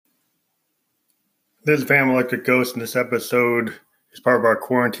This is Pam Electric Ghost, and this episode is part of our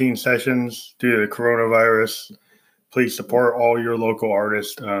quarantine sessions due to the coronavirus. Please support all your local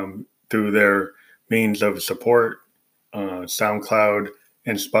artists through their means of support. SoundCloud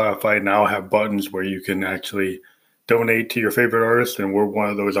and Spotify now have buttons where you can actually donate to your favorite artist, and we're one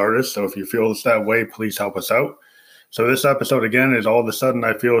of those artists. So if you feel it's that way, please help us out. So this episode, again, is All of a Sudden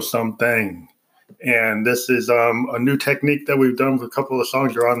I Feel Something. And this is a new technique that we've done with a couple of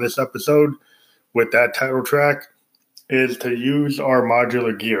songs that are on this episode with that title track is to use our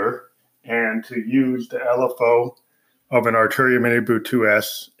modular gear and to use the LFO of an Arturia Mini Brew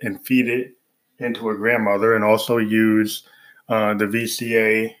 2S and feed it into a grandmother, and also use the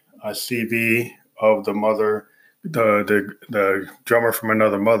VCA CV of the mother, the drummer from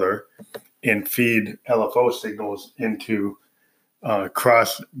another mother, and feed LFO signals into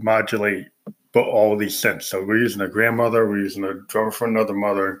cross modulate all these synths. So we're using a grandmother, we're using a drummer from another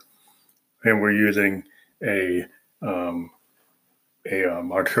mother, and we're using a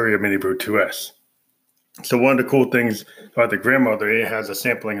Arturia Mini Brew 2S. So one of the cool things about the grandmother, it has a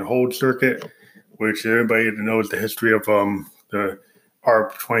sampling and hold circuit, which everybody that knows the history of the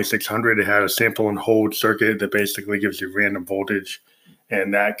ARP 2600, it had a sample and hold circuit that basically gives you random voltage,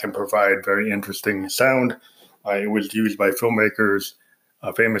 and that can provide very interesting sound. It was used by filmmakers,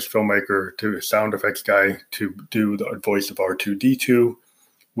 a famous filmmaker, to sound effects guy, to do the voice of R2-D2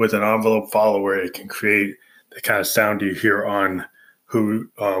 with an envelope follower. It can create the kind of sound you hear on who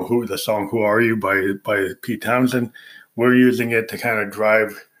the song "Who Are You" by Pete Townsend. We're using it to kind of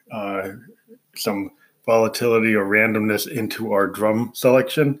drive some volatility or randomness into our drum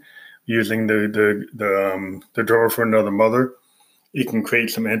selection, using the drummer for another mother. It can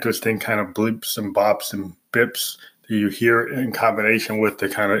create some interesting kind of bleeps and bops and bips that you hear in combination with the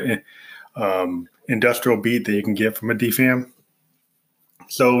kind of industrial beat that you can get from a DFAM.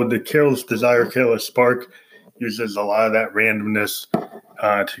 So the Careless Desire, Careless Spark uses a lot of that randomness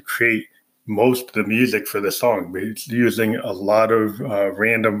to create most of the music for the song. It's using a lot of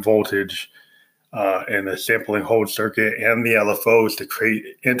random voltage in the sampling hold circuit and the LFOs to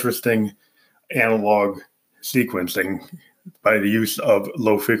create interesting analog sequencing by the use of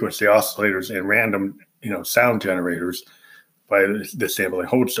low frequency oscillators and random sound generators by the sampling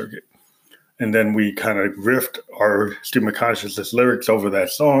hold circuit. And then we kind of riffed our stream of consciousness lyrics over that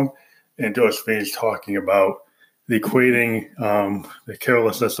song, and Josephine's talking about the equating the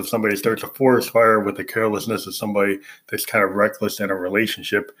carelessness of somebody who starts a forest fire with the carelessness of somebody that's kind of reckless in a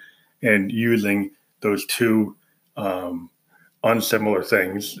relationship, and using those two unsimilar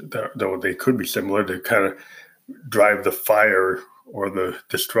things, though they could be similar, to kind of drive the fire or the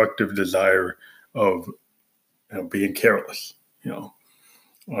destructive desire of being careless,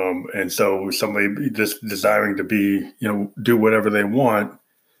 and so somebody just desiring to be, do whatever they want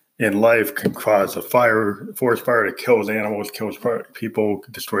in life can cause a forest fire that kills animals, kills people,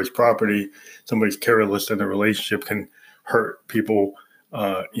 destroys property. Somebody's careless in a relationship can hurt people,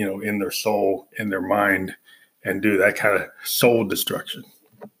 in their soul, in their mind, and do that kind of soul destruction.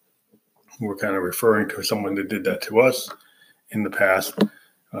 We're kind of referring to someone that did that to us in the past,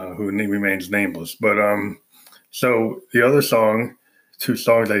 who remains nameless. But so the other two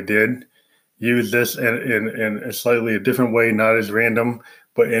songs I did use this in a slightly a different way, not as random,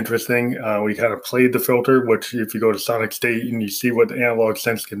 but interesting. We kind of played the filter, which if you go to Sonic State and you see what the analog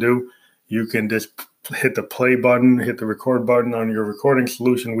synths can do, you can just hit the play button, hit the record button on your recording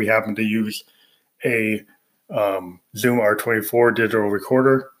solution. We happen to use a Zoom R24 digital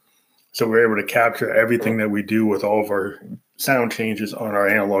recorder. So we're able to capture everything that we do with all of our sound changes on our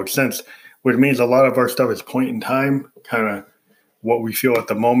analog synths, which means a lot of our stuff is point in time, kind of what we feel at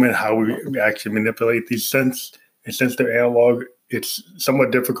the moment, how we actually manipulate these synths. And since they're analog, it's somewhat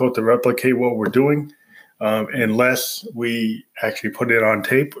difficult to replicate what we're doing unless we actually put it on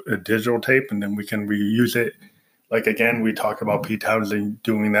tape, a digital tape, and then we can reuse it. Like, again, we talked about Pete Townsend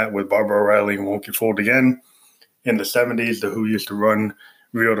doing that with Barbara O'Reilly and Won't Get Fooled Again. In the 70s, the Who used to run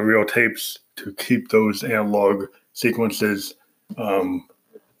reel-to-reel tapes to keep those analog sequences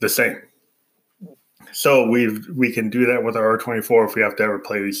the same. So we can do that with our R24 if we have to ever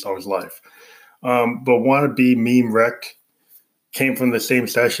play these songs live. But Wanna Be Meme Wrecked came from the same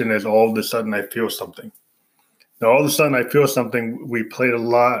session as All of a Sudden I Feel Something. Now, All of a Sudden I Feel Something, we played a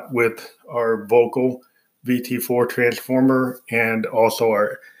lot with our vocal VT4 transformer and also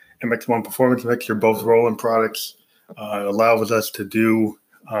our MX1 performance mixer, both Roland products. Allows us to do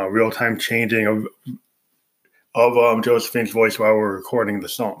real-time changing of Josephine's voice while we're recording the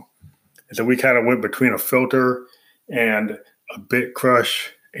song. And so we kind of went between a filter and a bit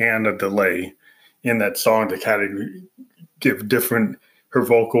crush and a delay in that song to kind of give her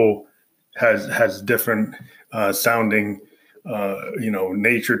vocal has different sounding,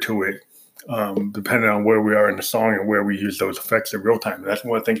 nature to it, depending on where we are in the song and where we use those effects in real time. That's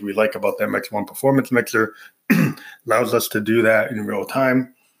one of the things we like about the MX1 Performance Mixer. Allows us to do that in real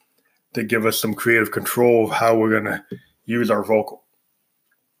time, to give us some creative control of how we're going to use our vocal.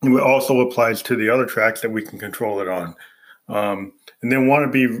 And it also applies to the other tracks that we can control it on. And then Wanna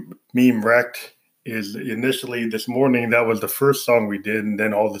Be Meme Wrecked is initially this morning, that was the first song we did. And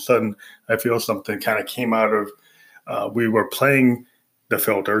then all of a sudden, I feel something kind of came out of, we were playing the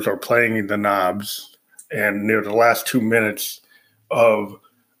filters or playing the knobs. And near the last 2 minutes of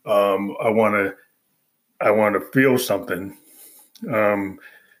I want to feel something.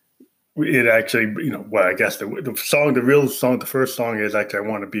 It actually, I guess the real song, the first song is actually I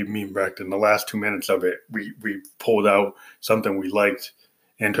Want to Be Meme Wrecked. In the last 2 minutes of it, we pulled out something we liked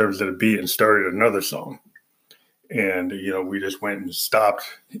in terms of the beat and started another song. And, we just went and stopped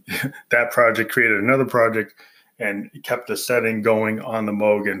that project, created another project, and kept the setting going on the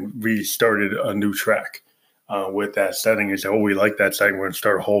Moog and restarted a new track with that setting. And said, we like that setting. We're going to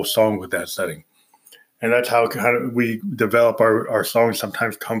start a whole song with that setting. And that's how kind of we develop our songs.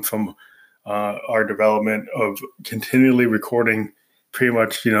 Sometimes come from our development of continually recording pretty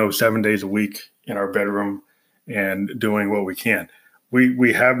much, 7 days a week in our bedroom and doing what we can.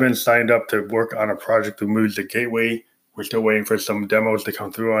 We have been signed up to work on a project with Music Gateway. We're still waiting for some demos to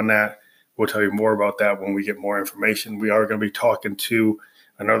come through on that. We'll tell you more about that when we get more information. We are going to be talking to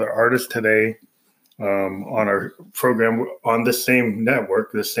another artist today on our program on the same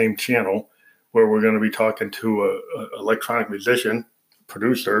network, the same channel, where we're going to be talking to an electronic musician,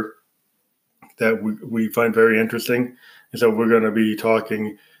 producer, that we find very interesting. And so we're going to be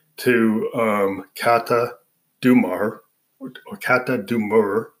talking to Kata Dumar, or Kata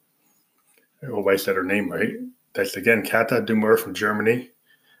Dumur. I hope I said her name right. That's, again, Kata Dumur from Germany.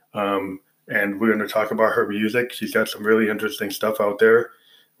 And we're going to talk about her music. She's got some really interesting stuff out there.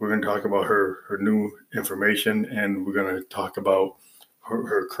 We're going to talk about her new information, and we're going to talk about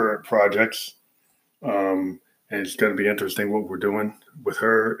her current projects. And it's going to be interesting what we're doing with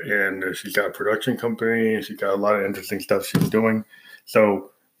her. And she's got a production company, and she's got a lot of interesting stuff she's doing.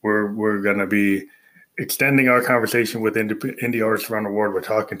 So we're going to be extending our conversation with indie artists around the world. We're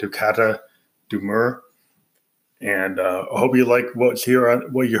talking to Kata Dumur. And I hope you like what you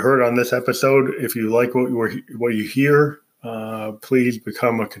heard on this episode. If you like what you hear, please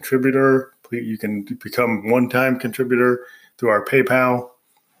become a contributor. You can become a one-time contributor through our PayPal,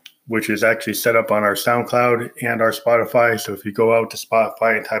 which is actually set up on our SoundCloud and our Spotify. So if you go out to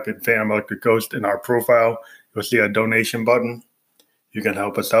Spotify and type in Phantom Electric Ghost in our profile, you'll see a donation button. You can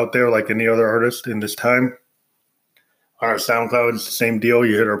help us out there like any other artist in this time. On our SoundCloud, it's the same deal.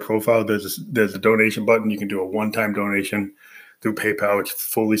 You hit our profile, there's a donation button. You can do a one-time donation through PayPal. It's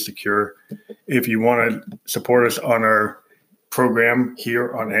fully secure. If you want to support us on our program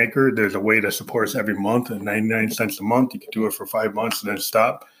here on Anchor, there's a way to support us every month at 99 cents a month. You can do it for 5 months and then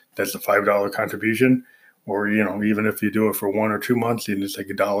stop. That's a $5 contribution. Or, even if you do it for 1 or 2 months, you can just take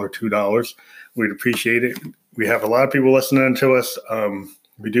 $1, $2. We'd appreciate it. We have a lot of people listening to us.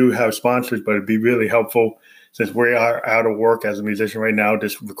 We do have sponsors, but it'd be really helpful since we are out of work as a musician right now,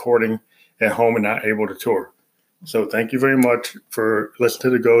 just recording at home and not able to tour. So thank you very much for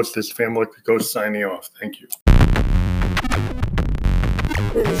listening to The Ghost. This is Phantom Electric Ghost signing off. Thank you.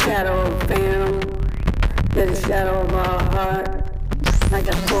 There's a shadow of Phantom. There's a shadow of our heart. Like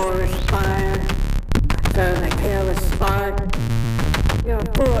a forest fire. Burn like careless spark. You're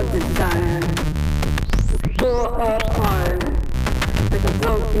full of desire. Full of heart. Like a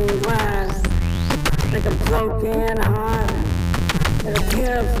broken glass. Like a broken heart, like a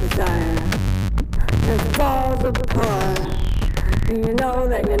careless desire, it falls apart, and you know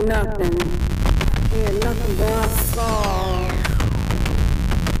that you're nothing but a fall.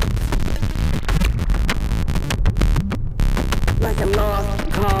 Like a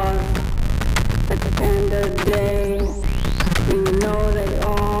lost cause, at the end of the day, and you know that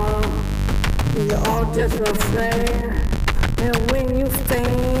you're all just afraid, and when you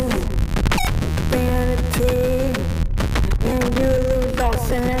faint, vanity, and you lose all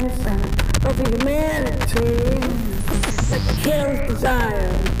sense of humanity. Like a careless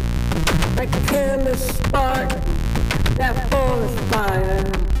desire, like a careless spark, that forest fire.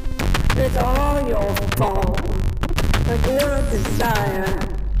 It's all your fault, like your desire.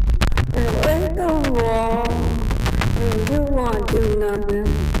 And when the wall, and you want to do nothing,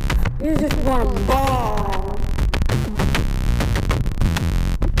 you just want to ball.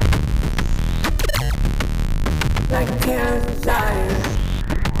 Like a careless desire,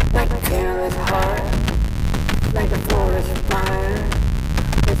 like a careless heart, like a forest fire.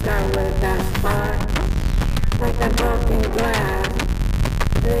 It's start with that spark, like that broken glass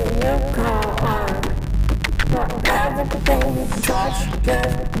that you call art. But everything you touch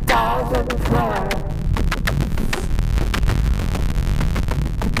just falls apart.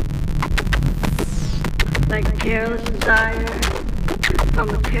 Like a careless desire from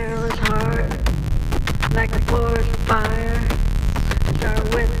a careless heart, like a forest fire, start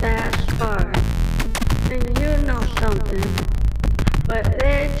with that spark. And you know something, but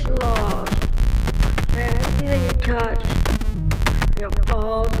it's lost. Everything you touch, it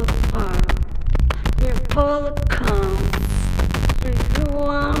falls apart. You're full of calm, you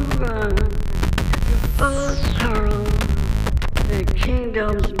want to run. You're full of pearl, the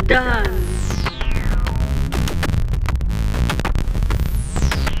kingdom's done.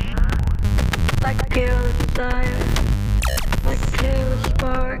 Like a careless desire, like a careless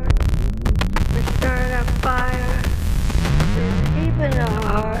spark, they start a fire. There's deep in the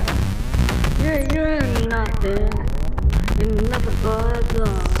heart, you're nothing, you're nothing but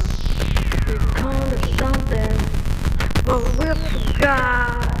love. You come to something, but we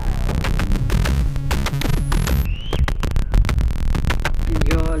forgot.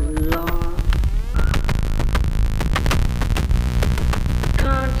 You're lost.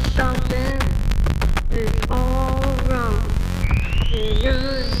 Come to something. It's all wrong. You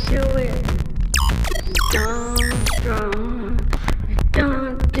just do it. Don't strong. You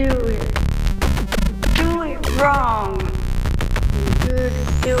don't do it. Do it wrong. You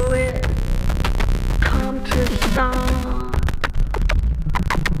just do it. Come to song.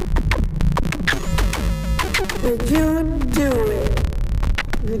 But you do it.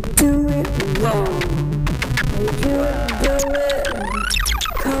 You do it wrong. You do it.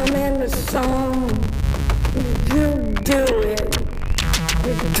 Come in the song. You do it.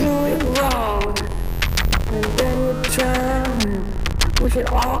 You do it wrong. And then you turn. We should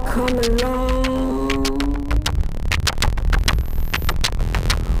all come along.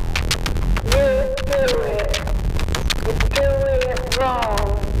 You do it. You do it wrong.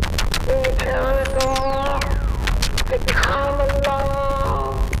 You turn it off. You come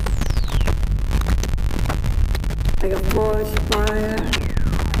along. Like a forest fire.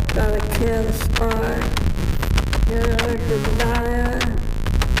 Gotta kill the spark. You're a desire.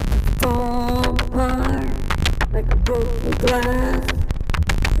 Fall apart. Like a broken glass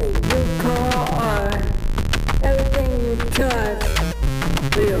that you call art. Everything you touch,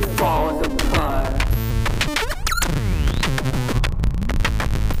 it falls apart.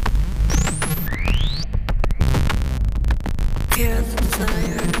 Careless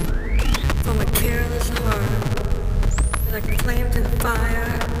desire from a careless heart. Like a flame to the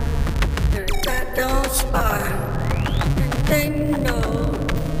fire, and that don't spark. And then you know,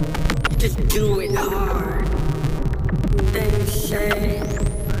 you just do it hard. And then you say,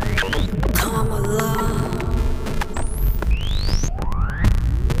 come along.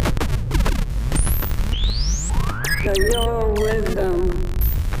 So your wisdom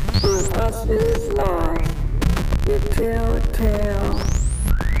on us is lost. You tell a tale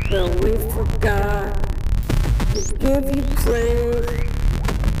that we forgot. To give you praise,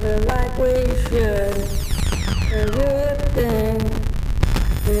 like we should. And good thing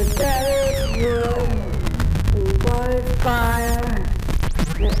that is good. But it's fire,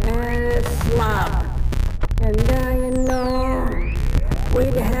 and it's slop. And now you know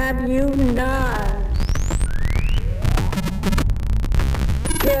we'd have you not.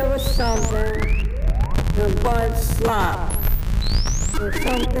 Give us something, but slop. Or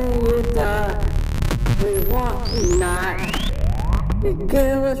something you thought we want not. You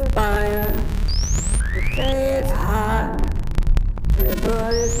give us fire. You say it's hot.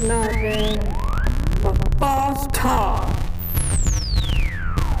 But it's nothing but false talk.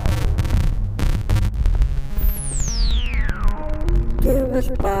 Give us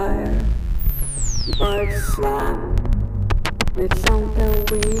fire. But slop. It's something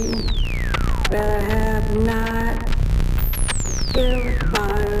we better have not. Give us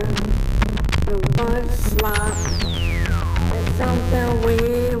fire. But slop. It's something we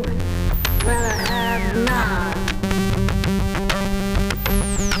better have not.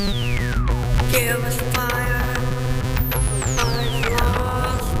 Give us fire, but it's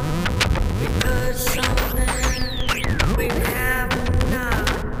lost. Because something we have not.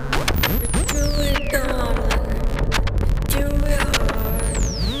 Do it, darling. Do it hard.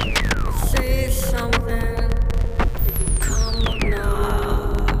 Say something. Come now.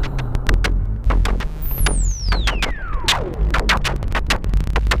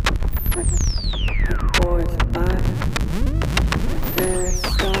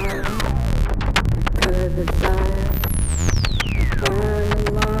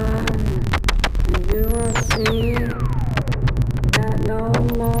 see that no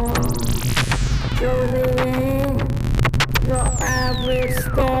more. Josie ain't your average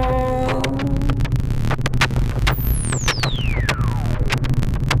storm.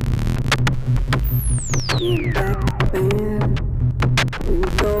 You back band, you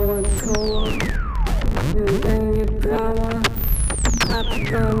go and tour, you bring your drama, up on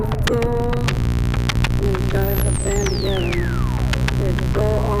the floor, you got the band together, let's go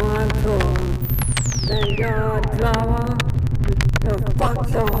on tour, then your drama, the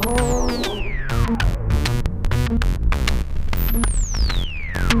fuck's a hole.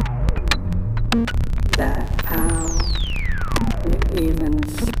 That's how you even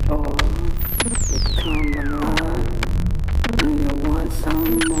store. You come alive and you want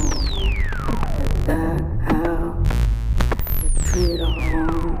some more. That's how you treat a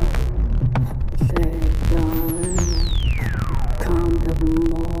home. Say, John, come to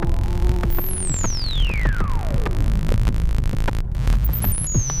more.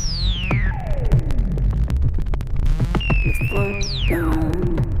 You fuck done,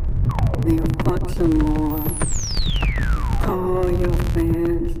 then you fuck some more. Call your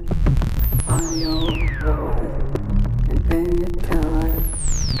fans on your voice, and then you tell us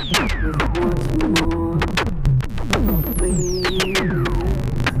you want some more. But we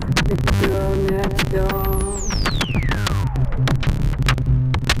the girl next door.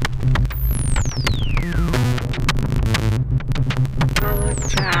 Throw it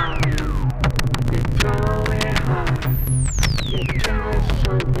down, you throw it hard, you tell us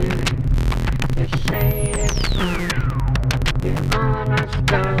something, you say it's fine. You're on us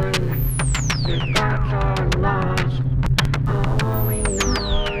done, your thoughts are lost. All we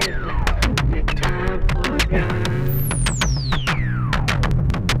know is that your time forgone.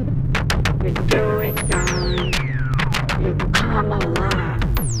 You do it done, you come alive.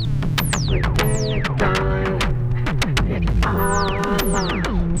 Within it's done, it's all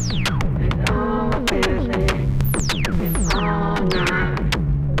lost. It's all busy, it's all not.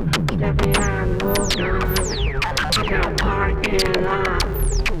 Stepping out, moved on. Your parking lot.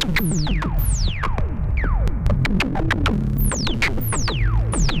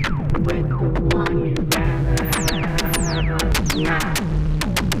 With the one you'd rather have us not.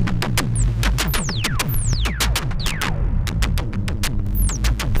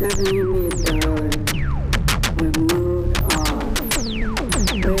 Driving in me, darling, we've moved on.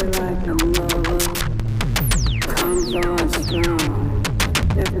 We're like a lover, comes on strong.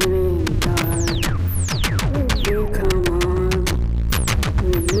 Driving me, darling. You come on,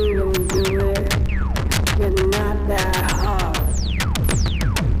 you don't do it, you're not that hard.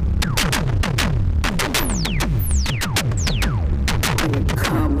 You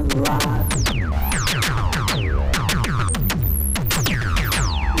come alive.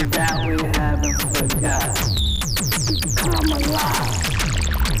 That we haven't forgot. You come alive.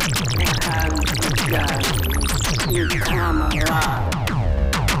 We haven't forgot. You come alive.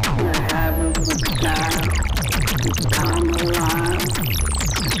 We haven't forgot. You come alive.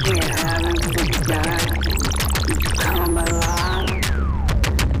 We haven't forgot. You come alive.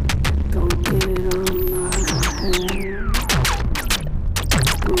 Don't get it on my head.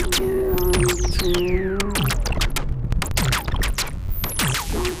 Don't get it on your chin.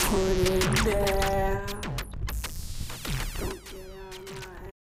 Don't put it there. Don't get it on my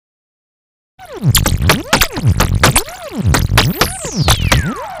head.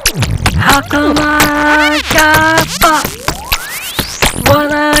 How come I got fucked?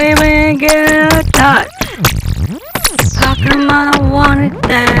 Was I even get a touch? How come I want it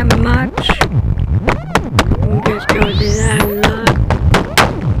that much? Just cause of that love.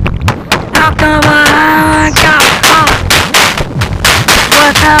 How come I got fucked?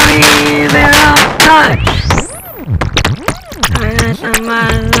 Was I even a touch? I guess I'm my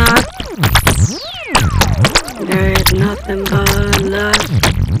luck. There is nothing but love.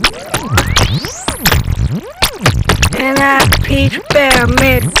 In that peach bear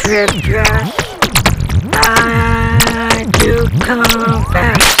mid-trip dress, I do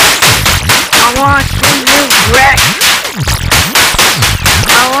confess, I want to see you wreck.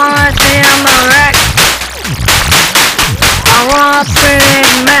 I want to see I'm a wreck. I want a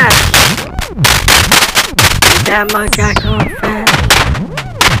pretty mess. That much I confess.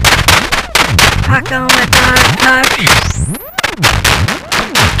 How come without touch?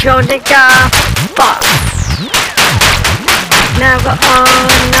 Josie got fucked. Never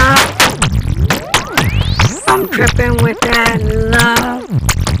enough. I'm tripping with that love.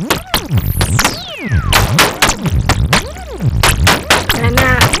 And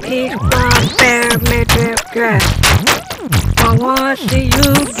that peach blonde fair midriff dress. I wanna see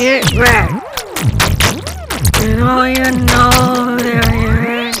you get wrecked. And all you know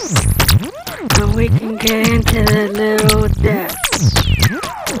there is, and we can get into the little depth.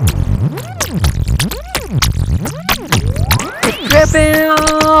 It's dripping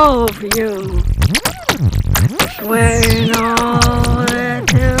all over you, swearing all that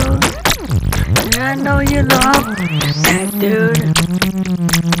dude. And I know you love that dude,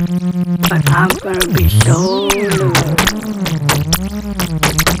 but I'm gonna be so loose.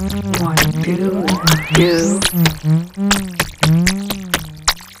 Want to do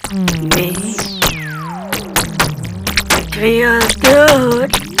me feel good.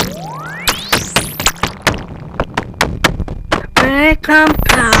 When it comes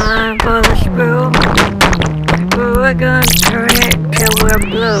time for the screw, we're gonna turn it till we're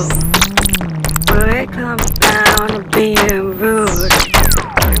blue. When it comes down to being rude,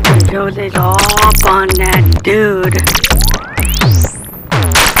 shows it's all up on that dude.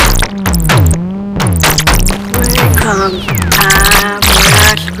 When it comes time for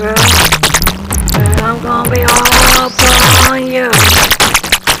that screw, I'm gonna be all up on you.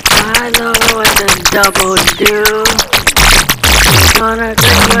 I know what the double do. Gonna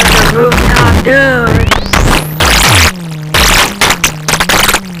get with the rooftop dude.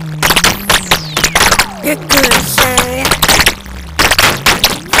 You could say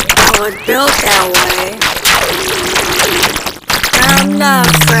I was built that way. I'm not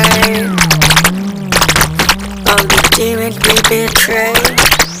afraid of the demons we betray.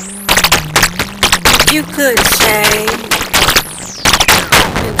 You could say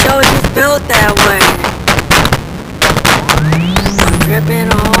that Jody's built that way. I'm dripping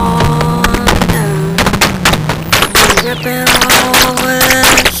all down. I'm dripping all over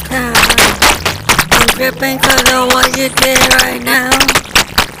this town. I'm dripping 'cause of what you did right now.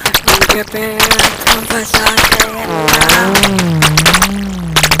 I'm dripping cause I say it now.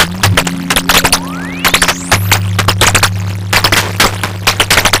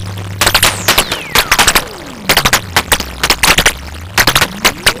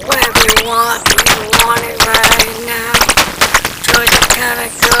 Whatever you want it right now. Georgia kinda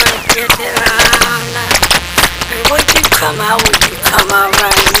good, get it out now. And would you come out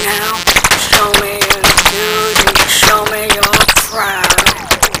right now? Show me your dude and show me your crowd.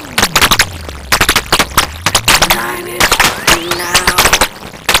 9 is now.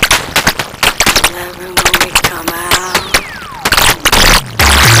 11 when we come out.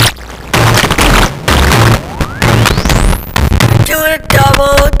 Do the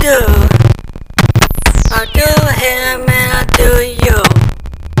double do. I do him and I do you.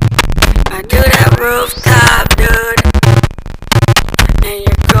 I do that rooftop dude. And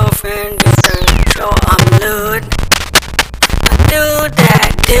your girlfriend just so I'm lewd. I do that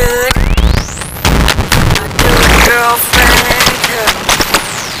dude. I do a girlfriend too.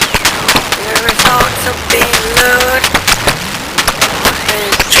 The results of being lewd.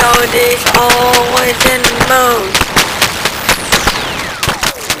 And Jody's always in the mood.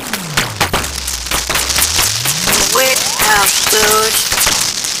 House dude.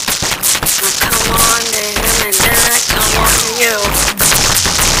 I come on to him and then I come on to you.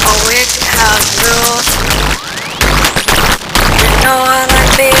 A witch house rules. You know I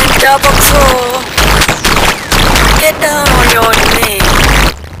like being double cool. Get down on your knee.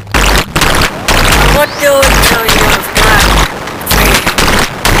 What do it till you've got free?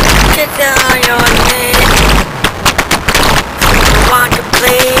 Get down on your knee. I want to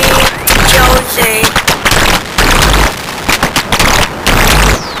please Josie.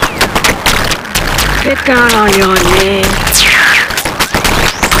 Get down on your knees.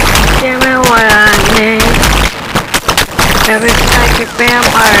 Give me what I need. Every psychic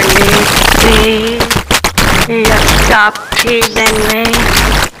vampire needs speed. You stop teasing me.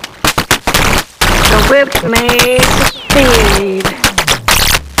 The whip's made to feed.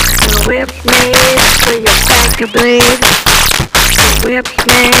 The whip's made for your back to bleed. The whip's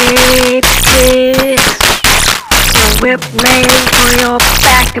made to feed. The whip's made for your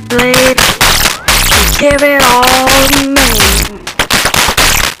back to bleed. Give it all to me.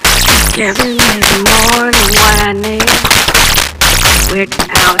 Giving me more than what I need.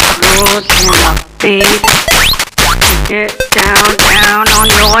 Without rules and a beat. Get down on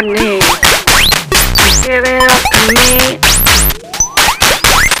your knees. Give it up to me.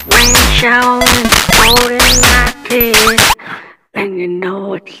 Rain showering, holding my tears. And you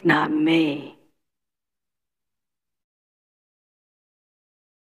know it's not me.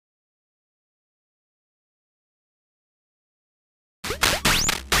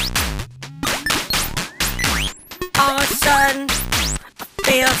 All of a sudden, I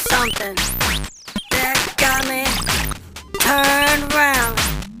feel something that got me turned around.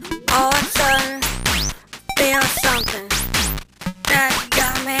 All of a sudden, feel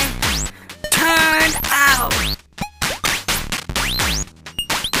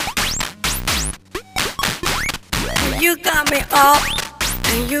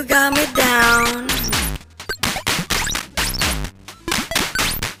and you got me down.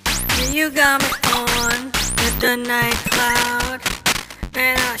 You got me on with the night cloud,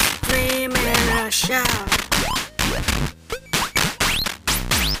 and I scream and I shout.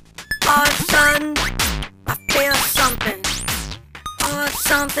 All of a sudden, I feel something. All of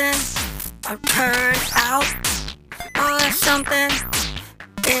something, I'm turned out. All of something,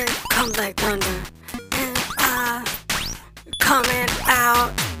 it comes like thunder, and I coming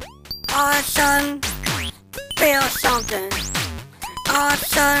out. All of a sudden, feel something. All of a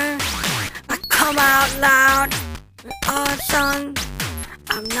sudden, I come out loud. All of a sudden,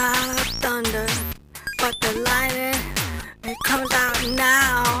 I'm not thunder, but the lightning, it comes out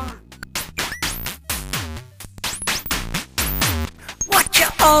now. What you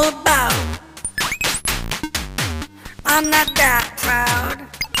all about? I'm not that proud.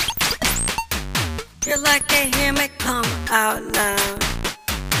 You like to hear me come out loud.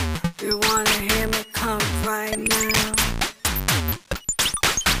 You wanna hear me come right now.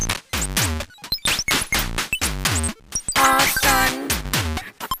 All of a sudden,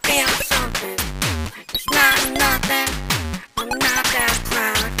 I feel something. It's not nothing. I'm not that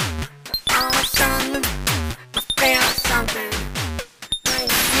proud. All of a sudden, I feel something. When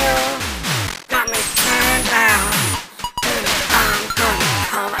you got me turned out, and I'm gonna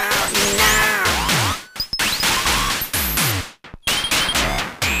come out now.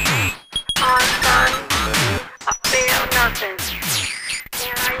 All of a sudden, I feel nothing.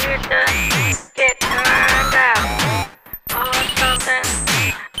 Yeah, I used to get turned out. All of something,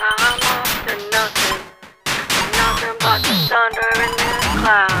 I'm off to nothing. Nothing but the thunder in the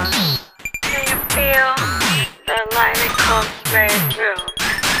clouds. Do you feel the light that comes straight through?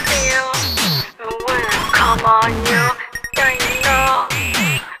 Feel when I come on you, don't you know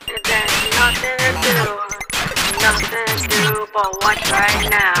there's nothing to do, nothing to do but watch right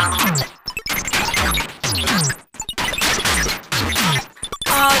now.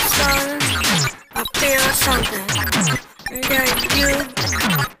 All of a sudden, I feel something. Yeah, you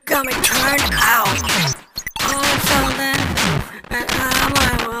got me turned out. All of something, and I'm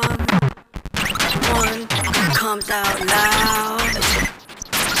like one comes out loud.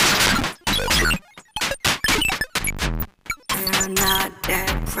 And I'm not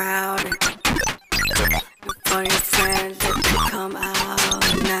that proud. For your friends that you come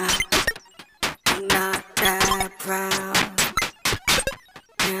out now. I'm not that proud.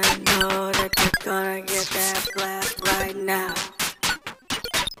 And I know that you're gonna get that blast right now.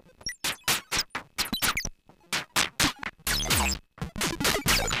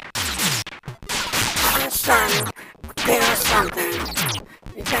 All of a sudden, feel something.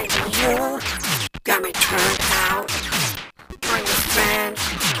 You think you got me turned out. On your friends,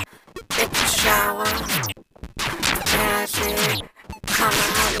 take a shower. That's it, come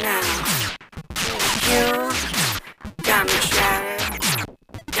out now. You got me shattered,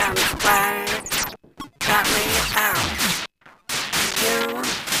 got me splattered, got me out. You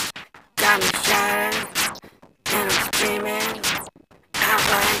got me shattered, and I'm screaming out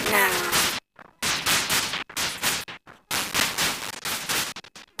right now.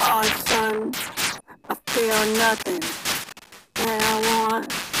 All of a sudden, I feel nothing, and I want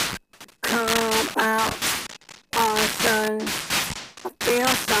to come out. All of a sudden, I feel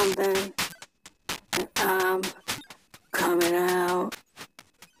something, and I'm coming out.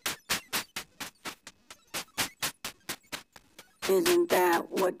 Isn't that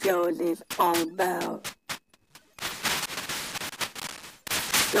what yours is all about?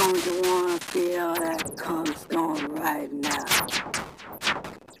 Don't you wanna feel that come storm right now?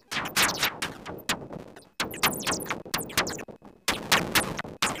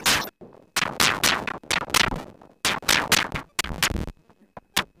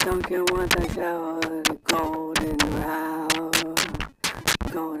 Don't you want the shower, the golden round,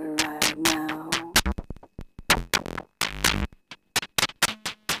 golden right now?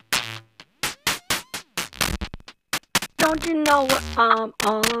 Don't you know what I'm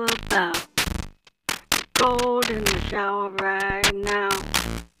all about? Gold in the shower right now.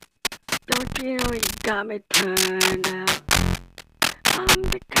 Don't you know you got me turned out? I'm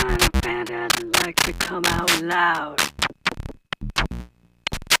the kind of fan that likes to come out loud.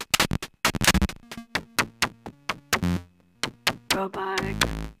 Robotic,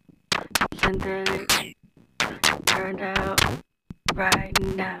 synthetic, turned out right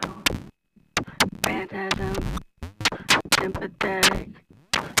now. Phantasm, sympathetic,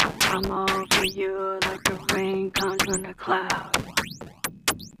 I'm over you like the rain comes from the cloud.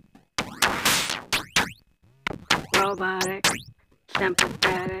 Robotic,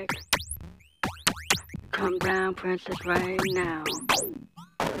 sympathetic, come down, princess, right now.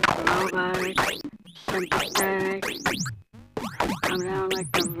 Robotic, sympathetic, come down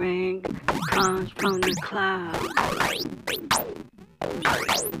like the rain comes from the clouds.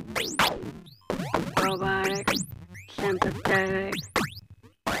 Robotic, sympathetic,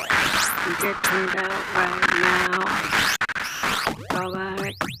 you get turned out right now.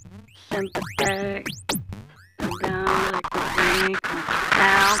 Robotic, sympathetic, come down like the rain comes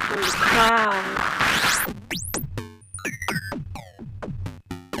down from the clouds.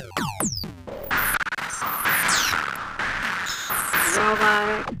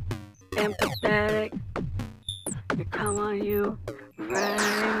 Robotic, empathetic, they come on you right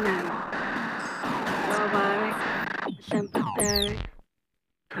now. Robotic, sympathetic,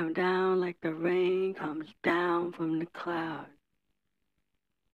 come down like the rain comes down from the clouds.